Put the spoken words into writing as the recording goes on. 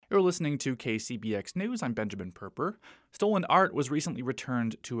You're listening to KCBX News. I'm Benjamin Perper. Stolen art was recently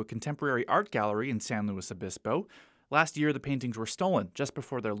returned to a contemporary art gallery in San Luis Obispo. Last year, the paintings were stolen just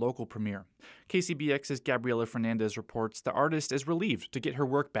before their local premiere. KCBX's Gabriela Fernandez reports the artist is relieved to get her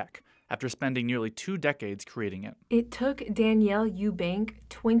work back after spending nearly 2 decades creating it. It took Danielle Eubank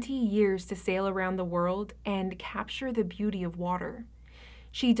 20 years to sail around the world and capture the beauty of water.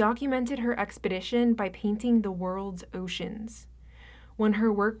 She documented her expedition by painting the world's oceans. When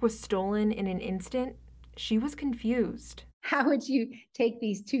her work was stolen in an instant, she was confused. How would you take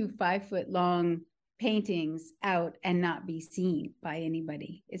these 2 5-foot-long paintings out and not be seen by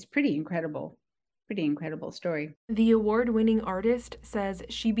anybody? It's pretty incredible story. The award-winning artist says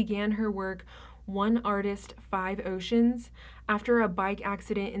she began her work One Artist, 5 Oceans after a bike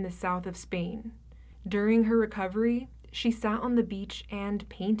accident in the south of Spain. During her recovery, she sat on the beach and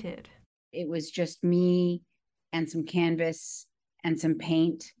painted. It was just me and some canvas and some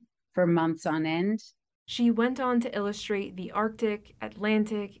paint for months on end. She went on to illustrate the Arctic,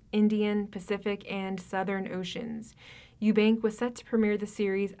 Atlantic, Indian, Pacific, and Southern Oceans. Eubank was set to premiere the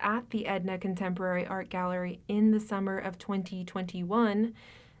series at the Edna Contemporary Art Gallery in the summer of 2021.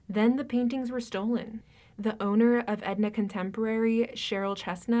 Then the paintings were stolen. The owner of Edna Contemporary, Cheryl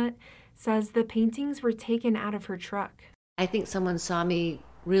Chestnut, says the paintings were taken out of her truck. I think someone saw me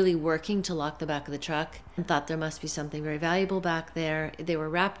really working to lock the back of the truck and thought there must be something very valuable back there. They were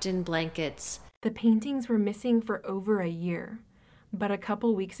wrapped in blankets. The paintings were missing for over a year. But a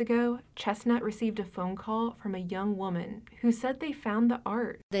couple weeks ago, Chestnut received a phone call from a young woman who said they found the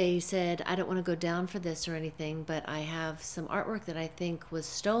art. They said, I don't want to go down for this or anything, but I have some artwork that I think was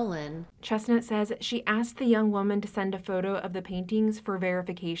stolen. Chestnut says she asked the young woman to send a photo of the paintings for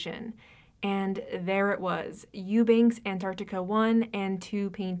verification. And there it was, Eubank's Antarctica 1 and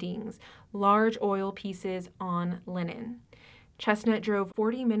 2 paintings, large oil pieces on linen. Chestnut drove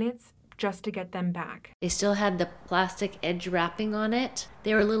 40 minutes just to get them back. They still had the plastic edge wrapping on it.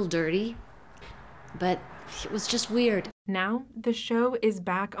 They were a little dirty, but it was just weird. Now the show is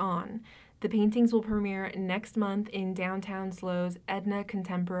back on. The paintings will premiere next month in downtown SLO's Edna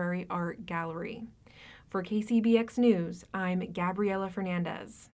Contemporary Art Gallery. For KCBX News, I'm Gabriela Fernandez.